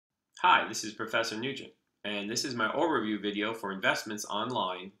Hi, this is Professor Nugent, and this is my overview video for investments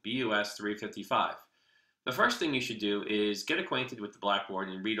online, BUS355. The first thing you should do is get acquainted with the Blackboard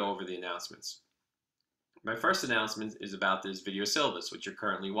and read over the announcements. My first announcement is about this video syllabus, which you're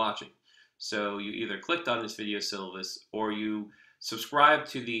currently watching. So you either clicked on this video syllabus or you subscribe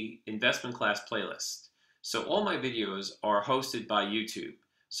to the investment class playlist. So all my videos are hosted by YouTube.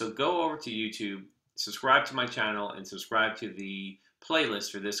 So go over to YouTube, subscribe to my channel, and subscribe to the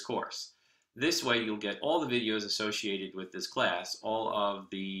playlist for this course. This way you'll get all the videos associated with this class, all of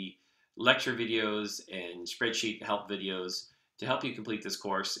the lecture videos and spreadsheet help videos to help you complete this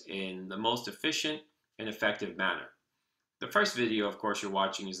course in the most efficient and effective manner. The first video, of course, you're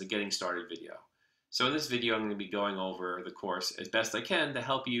watching is the Getting Started video. So in this video, I'm going to be going over the course as best I can to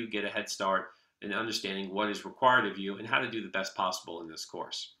help you get a head start in understanding what is required of you and how to do the best possible in this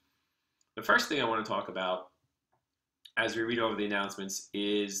course. The first thing I want to talk about as we read over the announcements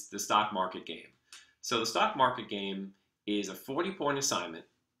is the stock market game. So the stock market game is a 40-point assignment,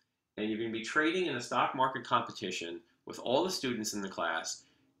 and you're going to be trading in a stock market competition with all the students in the class.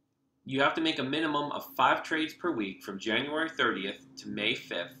 You have to make a minimum of 5 trades per week from January 30th to May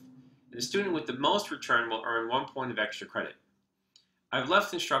 5th. And the student with the most return will earn 1 point of extra credit. I've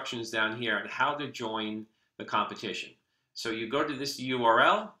left instructions down here on how to join the competition. So you go to this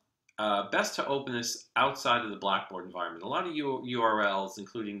URL. Best to open this outside of the Blackboard environment. A lot of URLs,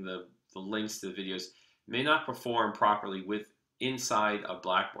 including the links to the videos, may not perform properly with inside of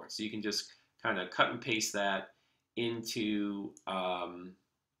Blackboard. So you can just kind of cut and paste that into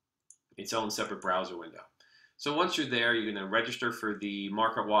its own separate browser window. So once you're there, you're going to register for the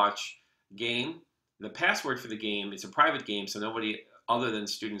Market Watch game. The password for the game, it's a private game, so nobody other than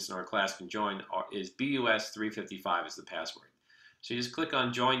students in our class can join, is BUS355 is the password. So you just click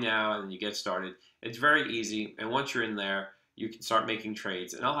on Join Now and then you get started. It's very easy, and once you're in there, you can start making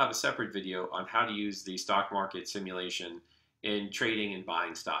trades. And I'll have a separate video on how to use the stock market simulation in trading and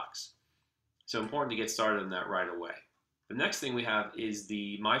buying stocks. So important to get started on that right away. The next thing we have is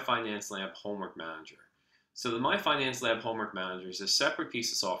the My Finance Lab Homework Manager. So the My Finance Lab Homework Manager is a separate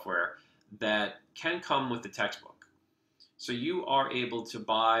piece of software that can come with the textbook. So you are able to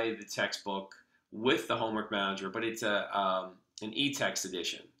buy the textbook with the Homework Manager, but it's an e-text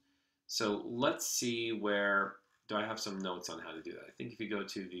edition. So let's see where, do I have some notes on how to do that? I think if you go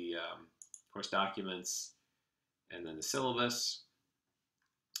to the course documents and then the syllabus,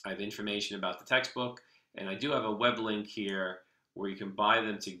 I have information about the textbook, and I do have a web link here where you can buy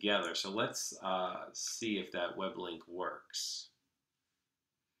them together. So let's see if that web link works.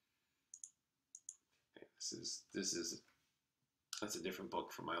 Okay, that's a different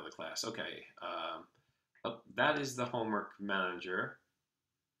book from my other class. Okay, that is the Homework Manager.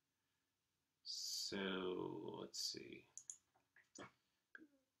 So let's see.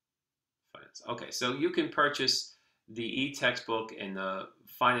 Finance. Okay, so you can purchase the e-textbook and the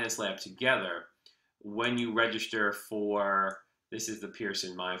Finance Lab together when you register for, this is the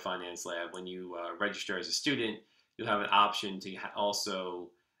Pearson My Finance Lab. When you register as a student, you'll have an option to also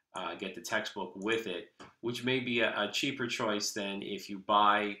get the textbook with it, which may be a cheaper choice than if you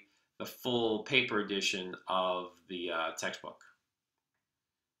buy the full paper edition of the textbook.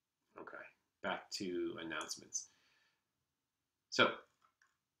 Okay, back to announcements. So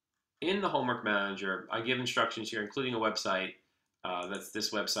in the Homework Manager, I give instructions here, including a website. That's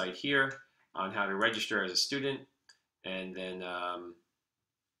this website here on how to register as a student. And then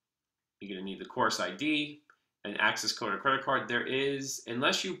you're going to need the course ID, an access code or credit card. There is,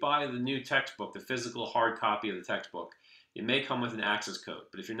 unless you buy the new textbook, the physical hard copy of the textbook, it may come with an access code.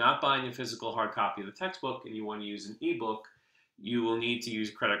 But if you're not buying a physical hard copy of the textbook and you want to use an ebook, you will need to use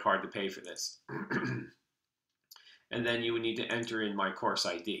a credit card to pay for this. And then you would need to enter in my course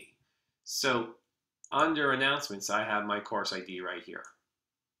ID. So under announcements, I have my course ID right here.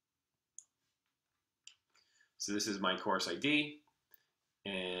 So this is my course ID,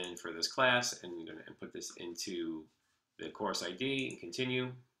 and for this class, and I'm going to put this into the course ID and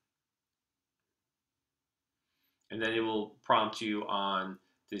continue. And then it will prompt you on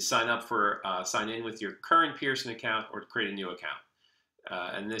to sign up for, sign in with your current Pearson account or to create a new account.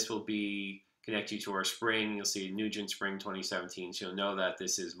 And this will be connect you to our spring. You'll see Nugent Spring 2017, so you'll know that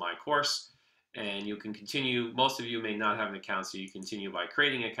this is my course. And you can continue, most of you may not have an account, so you continue by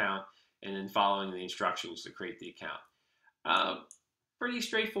creating an account and then following the instructions to create the account. Pretty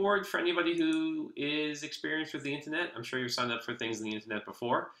straightforward for anybody who is experienced with the internet. I'm sure you've signed up for things on the internet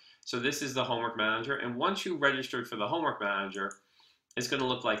before. So this is the Homework Manager, and once you registered for the Homework Manager, it's going to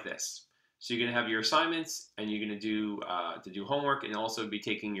look like this. So you're going to have your assignments, and you're going to do homework, and also be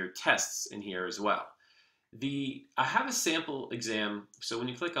taking your tests in here as well. I have a sample exam, so when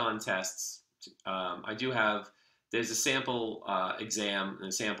you click on tests, I do have, there's a sample exam and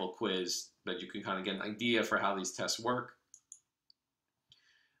a sample quiz that you can kind of get an idea for how these tests work.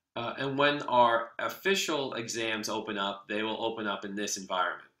 And when our official exams open up, they will open up in this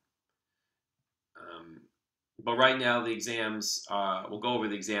environment. But right now, the exams, we'll go over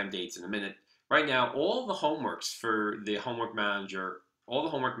the exam dates in a minute. Right now, all the homeworks for the homework manager, all the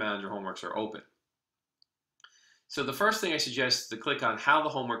homework manager homeworks are open. So the first thing I suggest is to click on how the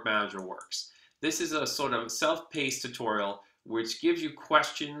homework manager works. This is a sort of self-paced tutorial which gives you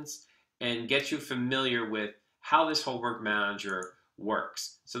questions and gets you familiar with how this homework manager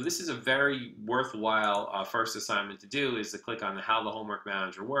works. So this is a very worthwhile first assignment to do, is to click on how the homework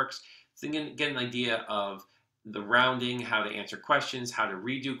manager works. So you can get an idea of the rounding, how to answer questions, how to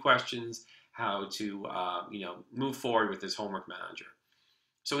redo questions, how to move forward with this homework manager.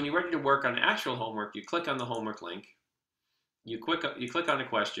 So when you're ready to work on actual homework, you click on the homework link, you click on a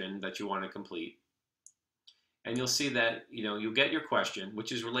question that you want to complete, and you'll see that you'll get your question,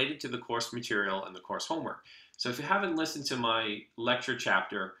 which is related to the course material and the course homework. So if you haven't listened to my lecture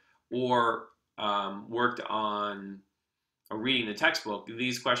chapter or worked on reading the textbook,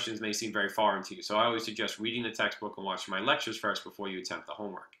 these questions may seem very foreign to you. So I always suggest reading the textbook and watching my lectures first before you attempt the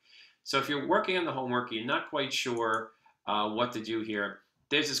homework. So if you're working on the homework, you're not quite sure what to do here,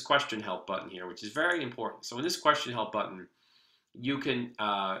 there's this question help button here, which is very important. So in this question help button, you can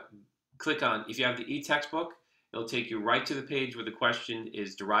click on, if you have the e-textbook, it'll take you right to the page where the question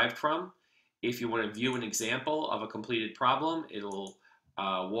is derived from. If you want to view an example of a completed problem, it'll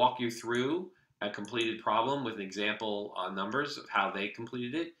walk you through a completed problem with example numbers of how they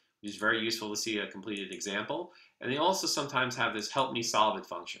completed it, which is very useful to see a completed example. And they also sometimes have this help me solve it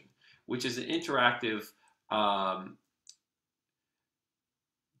function, which is an interactive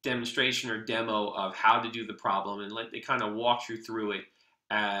demonstration or demo of how to do the problem, and it kind of walks you through it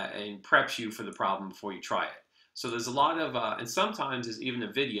and preps you for the problem before you try it. So there's a lot of, and sometimes there's even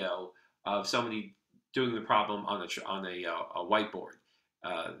a video of somebody doing the problem on a whiteboard.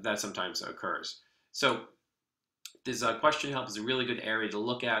 That sometimes occurs. So this question help is a really good area to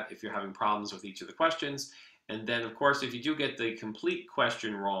look at if you're having problems with each of the questions. And then, of course, if you do get the complete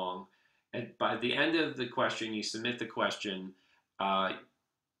question wrong, and by the end of the question, you submit the question,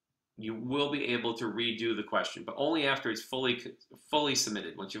 you will be able to redo the question, but only after it's fully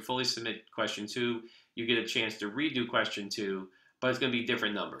submitted. Once you fully submit question 2, you get a chance to redo question 2, but it's going to be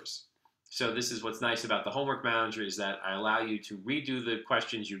different numbers. So this is what's nice about the homework manager, is that I allow you to redo the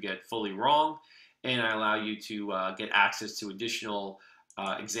questions you get fully wrong, and I allow you to get access to additional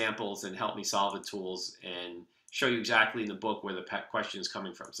examples and help me solve it tools, and show you exactly in the book where the question is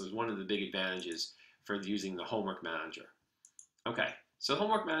coming from. So it's one of the big advantages for using the homework manager. Okay. So the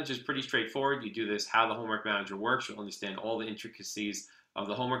homework manager is pretty straightforward. You do this, how the homework manager works. You'll understand all the intricacies of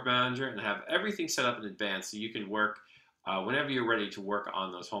the homework manager and have everything set up in advance so you can work whenever you're ready to work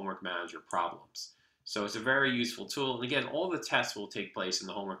on those homework manager problems. So it's a very useful tool. And again, all the tests will take place in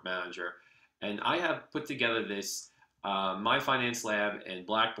the homework manager. And I have put together this My Finance Lab and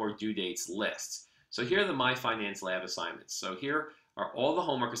Blackboard due dates lists. So here are the My Finance Lab assignments. So here are all the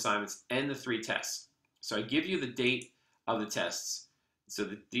homework assignments and the 3 tests. So I give you the date of the tests. So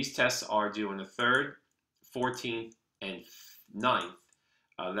these tests are due on the 3rd, 14th, and 9th.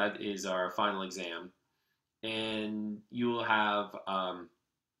 That is our final exam. And you will have, I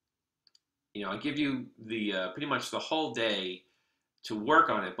give you the pretty much the whole day to work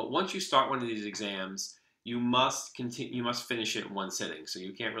on it. But once you start one of these exams, you must finish it in one sitting. So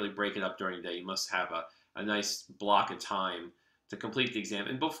you can't really break it up during the day. You must have a nice block of time to complete the exam.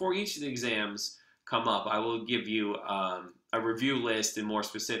 And before each of the exams come up, I will give you a review list and more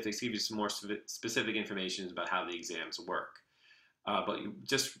specifics, give you some more specific information about how the exams work. But you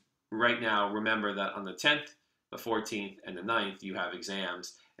just right now, remember that on the 10th, the 14th, and the 9th, you have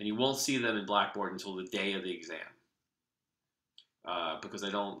exams, and you won't see them in Blackboard until the day of the exam. Because I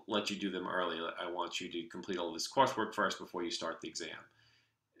don't let you do them early. I want you to complete all this coursework first before you start the exam.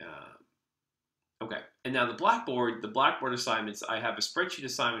 Okay, and now the Blackboard assignments, I have a spreadsheet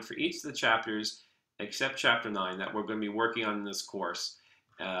assignment for each of the chapters except Chapter 9 that we're going to be working on in this course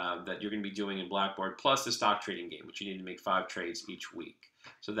that you're going to be doing in Blackboard, plus the stock trading game, which you need to make 5 trades each week.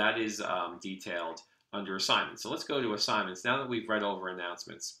 So that is detailed under assignments. So let's go to assignments. Now that we've read over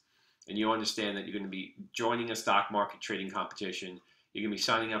announcements and you understand that you're going to be joining a stock market trading competition, you're going to be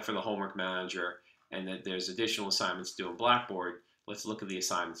signing up for the homework manager, and that there's additional assignments to do in Blackboard, let's look at the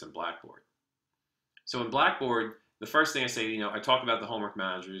assignments in Blackboard. So in Blackboard, the first thing I say, I talk about the homework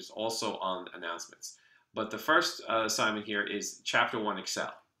managers also on announcements. But the first assignment here is Chapter 1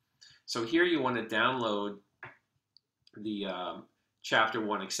 Excel. So here you want to download the Chapter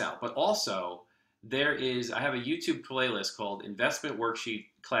 1 Excel. But also, I have a YouTube playlist called Investment Worksheet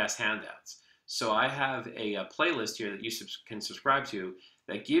Class Handouts. So I have a playlist here that you can subscribe to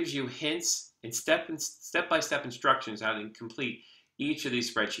that gives you hints and step-by-step instructions how to complete each of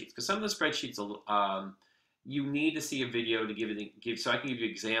these spreadsheets. Because some of the spreadsheets, you need to see a video to so I can give you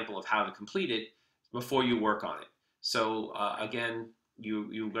an example of how to complete it before you work on it. So again,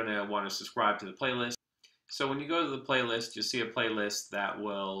 you're going to want to subscribe to the playlist. So when you go to the playlist, you'll see a playlist that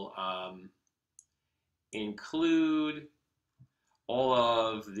will include all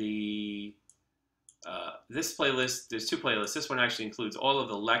of the, this playlist, there's two playlists. This one actually includes all of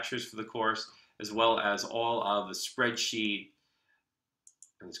the lectures for the course, as well as all of the spreadsheet.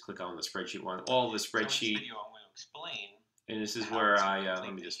 Let's click on the spreadsheet one. All the spreadsheet. So in this video, I'm going to explain. And this is where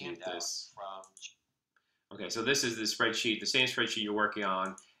let me just mute this. Okay, so this is the spreadsheet, the same spreadsheet you're working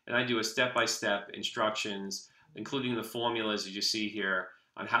on. And I do a step-by-step instructions, including the formulas that you see here,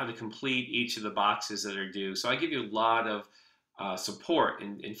 on how to complete each of the boxes that are due. So I give you a lot of support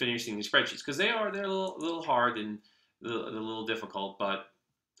in finishing these spreadsheets, because they're a little hard and a little difficult, but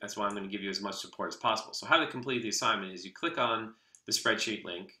that's why I'm going to give you as much support as possible. So how to complete the assignment is you click on the spreadsheet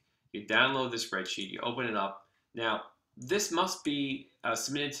link, you download the spreadsheet, you open it up. Now, this must be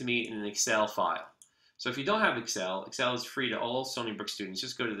submitted to me in an Excel file. So if you don't have Excel, Excel is free to all Stony Brook students.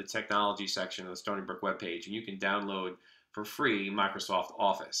 Just go to the technology section of the Stony Brook webpage and you can download for free Microsoft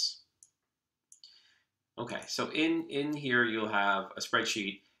Office. Okay, so in here you'll have a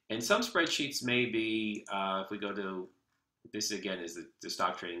spreadsheet, and some spreadsheets may be, if we go to, this again is the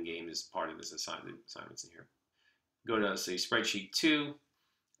stock trading game is part of this assignments in here. Go to, say, spreadsheet 2,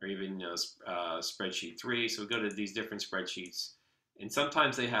 or even spreadsheet 3. So we go to these different spreadsheets, and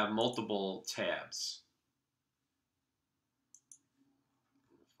sometimes they have multiple tabs.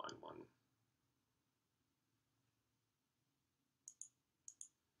 Find one.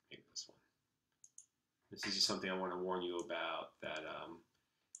 Maybe this one. This is just something I want to warn you about, that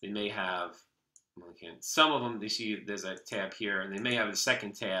they may have, some of them, they see there's a tab here, and they may have a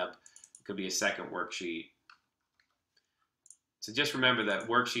second tab. It could be a second worksheet. So just remember that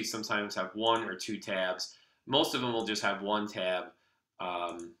worksheets sometimes have one or two tabs. Most of them will just have one tab.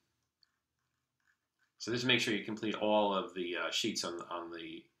 So just make sure you complete all of the sheets on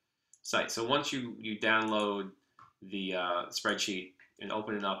the site. So once you download the spreadsheet and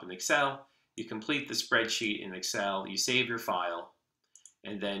open it up in Excel, you complete the spreadsheet in Excel, you save your file,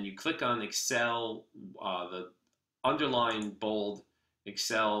 and then you click on Excel, the underlined bold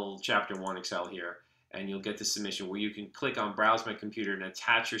Excel, Chapter 1 Excel here, and you'll get the submission where you can click on Browse My Computer and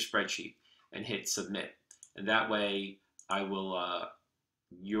attach your spreadsheet and hit Submit. And that way,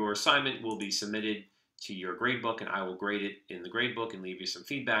 your assignment will be submitted to your gradebook, and I will grade it in the gradebook and leave you some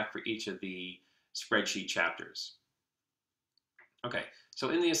feedback for each of the spreadsheet chapters. Okay,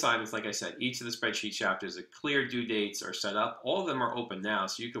 so in the assignments, like I said, each of the spreadsheet chapters, the clear due dates are set up. All of them are open now,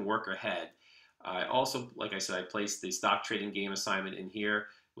 so you can work ahead. I also, like I said, I placed the stock trading game assignment in here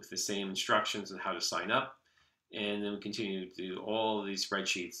with the same instructions on how to sign up. And then we continue to do all of these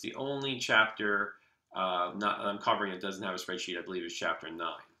spreadsheets. The only chapter I'm covering that doesn't have a spreadsheet, I believe, is Chapter 9.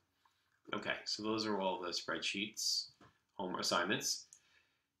 Okay, so those are all the spreadsheets, homework assignments.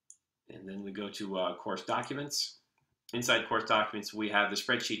 And then we go to course documents. Inside course documents, we have the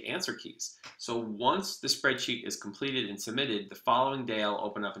spreadsheet answer keys. So once the spreadsheet is completed and submitted, the following day I'll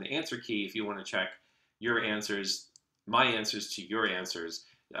open up an answer key if you want to check your answers, my answers to your answers,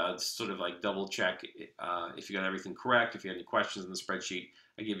 sort of like double check if you got everything correct, if you had any questions in the spreadsheet.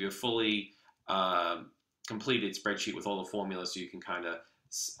 I give you a fully completed spreadsheet with all the formulas so you can kind of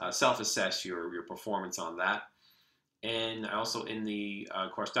self-assess your performance on that. And I also, in the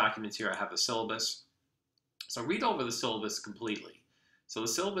course documents here, I have the syllabus. So read over the syllabus completely. So the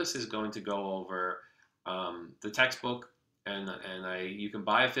syllabus is going to go over the textbook, and you can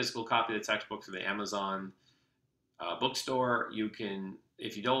buy a physical copy of the textbook through the Amazon bookstore. You can,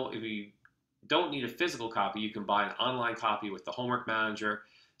 if you don't need a physical copy, you can buy an online copy with the homework manager.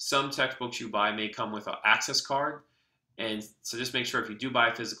 Some textbooks you buy may come with an access card, and so just make sure if you do buy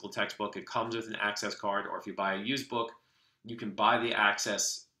a physical textbook, it comes with an access card, or if you buy a used book, you can buy the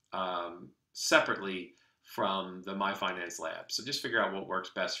access separately from the My Finance Lab. So just figure out what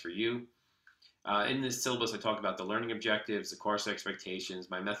works best for you. In this syllabus, I talk about the learning objectives, the course expectations,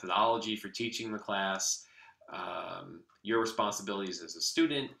 my methodology for teaching the class, your responsibilities as a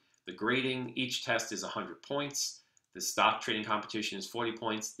student, the grading. Each test is 100 points. The stock trading competition is 40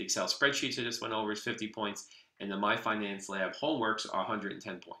 points. The Excel spreadsheets I just went over is 50 points. And the My Finance Lab homeworks are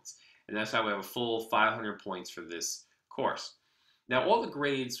 110 points. And that's how we have a full 500 points for this course. Now, all the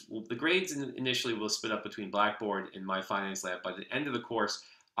grades initially will split up between Blackboard and My Finance Lab. By the end of the course,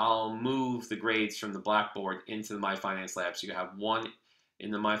 I'll move the grades from the Blackboard into the My Finance Lab. So you have one in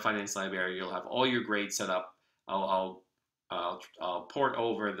the My Finance Lab area. You'll have all your grades set up. I'll port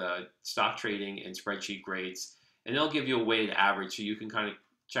over the stock trading and spreadsheet grades, and they'll give you a weighted average, so you can kind of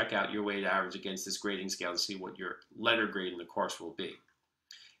check out your weighted average against this grading scale to see what your letter grade in the course will be.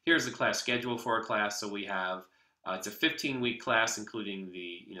 Here's the class schedule for a class. So we have it's a 15-week class, including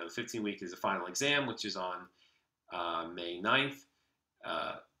the 15-week is the final exam, which is on May 9th.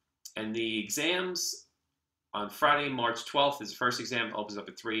 And the exams on Friday, March 12th is the first exam. Opens up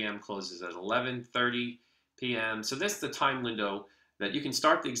at 3 a.m., closes at 11:30 p.m. So this is the time window that you can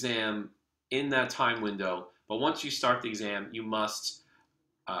start the exam in that time window. But once you start the exam, you must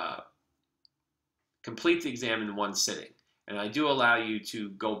complete the exam in one sitting. And I do allow you to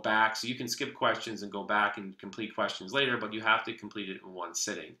go back, so you can skip questions and go back and complete questions later, but you have to complete it in one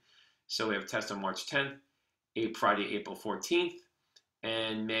sitting. So we have a test on March 10th, Friday, April 14th,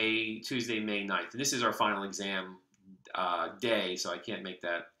 and Tuesday, May 9th. And this is our final exam day, so I can't make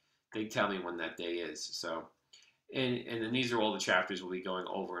that. They tell me when that day is. So, and then these are all the chapters we'll be going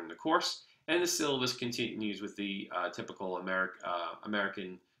over in the course. And the syllabus continues with the typical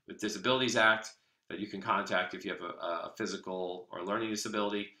American with Disabilities Act that you can contact if you have a physical or learning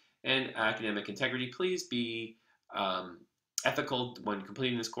disability, and academic integrity. Please be ethical when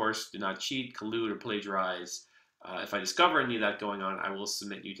completing this course. Do not cheat, collude, or plagiarize. If I discover any of that going on, I will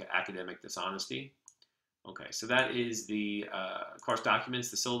submit you to academic dishonesty. Okay, so that is the course documents,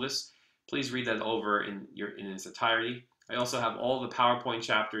 the syllabus. Please read that over in its entirety. I also have all the PowerPoint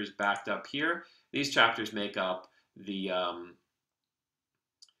chapters backed up here. These chapters make up the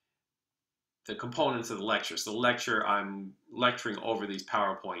components of the lecture. So the lecture, I'm lecturing over these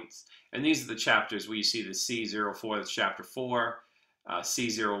PowerPoints. And these are the chapters where you see the C04, that's chapter 4.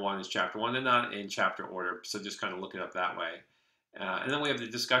 C01 is chapter 1. They're not in chapter order, so just kind of look it up that way. And then we have the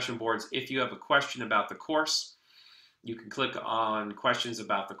discussion boards. If you have a question about the course, you can click on questions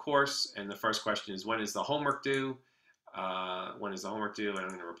about the course. And the first question is, when is the homework due? When is the homework due? And I'm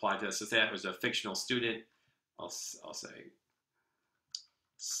going to reply to this. So say that was a fictional student. I'll say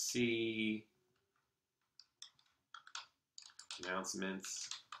C announcements.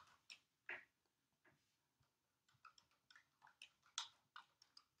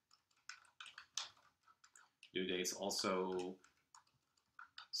 Due dates also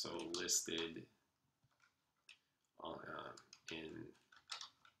listed in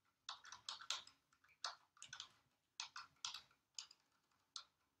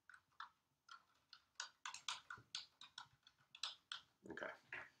okay.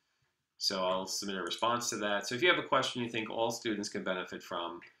 So I'll submit a response to that. So if you have a question you think all students can benefit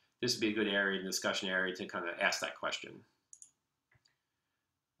from, this would be a good area, a discussion area to kind of ask that question.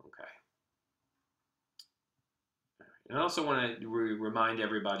 Okay. And I also want to remind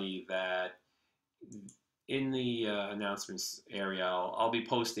everybody that in the announcements area, I'll be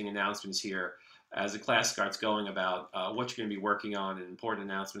posting announcements here as the class starts going about what you're going to be working on and important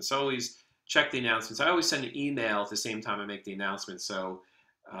announcements. So always check the announcements. I always send an email at the same time I make the announcement. So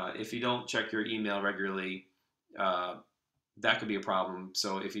if you don't check your email regularly, that could be a problem.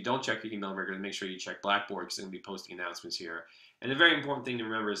 So if you don't check your email regularly, make sure you check Blackboard because I'm going to be posting announcements here. And the very important thing to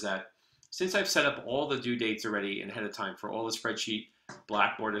remember is that since I've set up all the due dates already ahead of time for all the spreadsheet,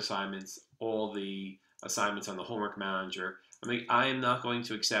 Blackboard assignments, all the assignments on the homework manager, I am not going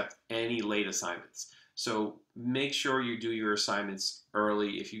to accept any late assignments. So make sure you do your assignments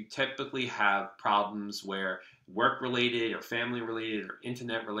early. If you typically have problems where work-related or family-related or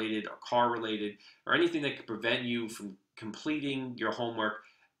internet-related or car-related or anything that could prevent you from completing your homework,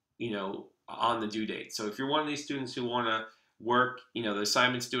 on the due date. So if you're one of these students who want to work, the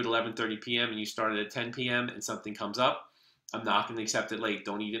assignment's due at 11:30 p.m. and you started at 10 p.m. and something comes up, I'm not going to accept it late.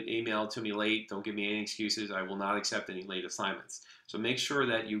 Don't even email it to me late. Don't give me any excuses. I will not accept any late assignments. So make sure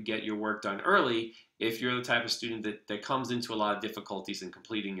that you get your work done early if you're the type of student that comes into a lot of difficulties in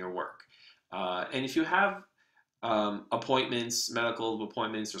completing your work. And if you have appointments, medical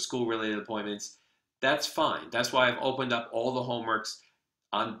appointments or school-related appointments, that's fine. That's why I've opened up all the homeworks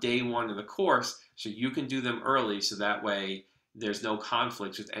on day one of the course so you can do them early so that way there's no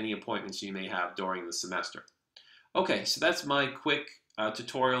conflicts with any appointments you may have during the semester. Okay, so that's my quick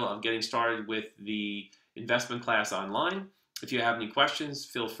tutorial of getting started with the investment class online. If you have any questions,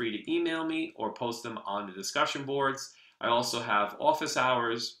 feel free to email me or post them on the discussion boards. I also have office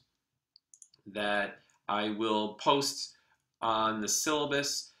hours that I will post on the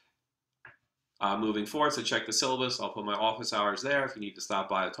syllabus moving forward. So check the syllabus. I'll put my office hours there if you need to stop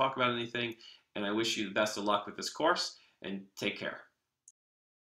by to talk about anything. And I wish you the best of luck with this course. and take care.